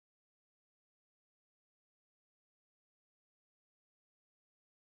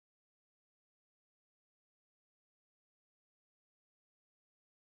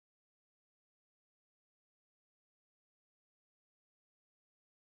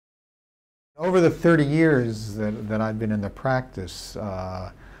Over the 30 years that I've been in the practice,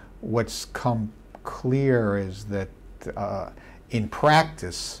 what's come clear is that in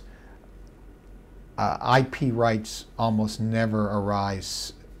practice, IP rights almost never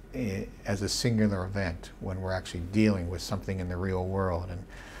arise as a singular event when we're actually dealing with something in the real world. And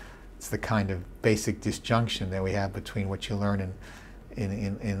it's the kind of basic disjunction that we have between what you learn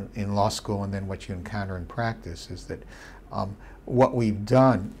in law school and then what you encounter in practice, is that what we've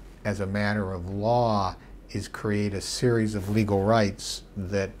done as a matter of law is create a series of legal rights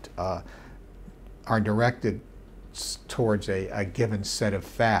that are directed towards a given set of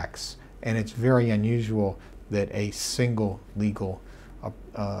facts. And it's very unusual that a single legal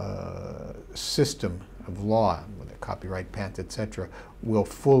system of law, with a copyright, patent, etc., will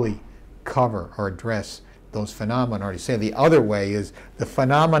fully cover or address those phenomena. Or to say the other way is, the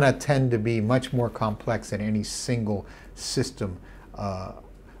phenomena tend to be much more complex than any single system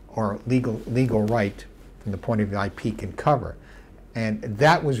or legal right from the point of view IP can cover. And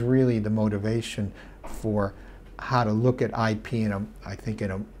that was really the motivation for how to look at IP I think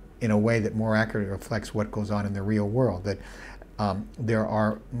in a way that more accurately reflects what goes on in the real world. That there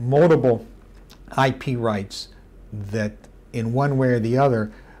are multiple IP rights that in one way or the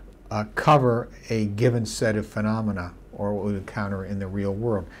other cover a given set of phenomena or what we encounter in the real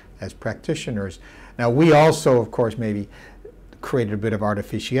world as practitioners. Now, we also, of course, maybe created a bit of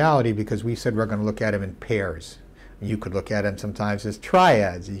artificiality because we said we're going to look at them in pairs. You could look at them sometimes as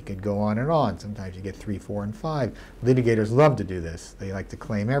triads. You could go on and on. Sometimes you get 3, 4, and 5. Litigators love to do this. They like to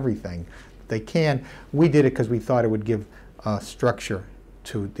claim everything they can. We did it because we thought it would give structure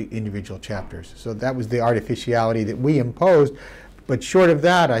to the individual chapters. So that was the artificiality that we imposed. But short of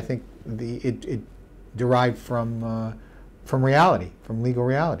that, I think it derived from reality, from legal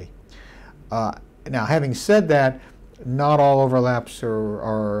reality. Now, having said that, not all overlaps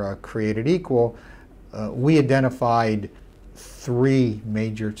are created equal. We identified 3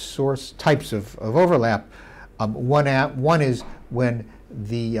 major types of overlap. One is when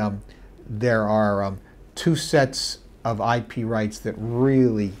there are 2 sets of IP rights that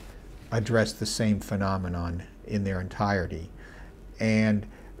really address the same phenomenon in their entirety. And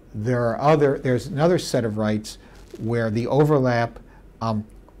there's another set of rights where the overlap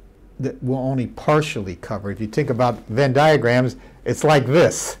that will only partially cover. If you think about Venn diagrams, it's like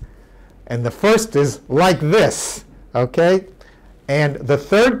this. And the first is like this, okay? And the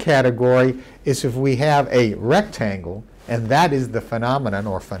third category is if we have a rectangle, and that is the phenomenon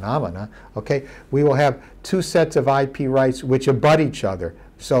or phenomena, okay? We will have 2 sets of IP rights which abut each other.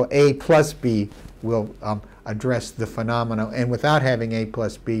 So A plus B will address the phenomena, and without having A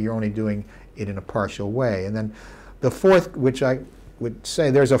plus B, you're only doing it in a partial way. And then the fourth, which I would say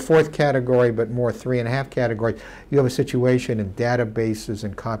there's a 4th category, but more 3.5 category. You have a situation in databases,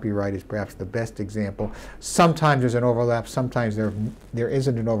 and copyright is perhaps the best example. Sometimes there's an overlap, sometimes there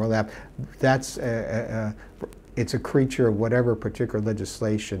isn't an overlap. That's it's a creature of whatever particular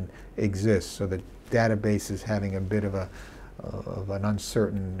legislation exists. So the database is having a bit of an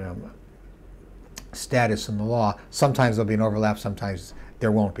uncertain status in the law. Sometimes there'll be an overlap, sometimes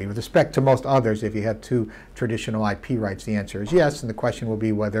there won't be. With respect to most others, if you have 2 traditional IP rights, the answer is yes, and the question will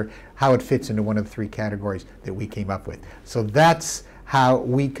be how it fits into one of the 3 categories that we came up with. So that's how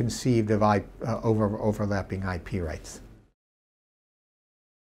we conceived of overlapping IP rights.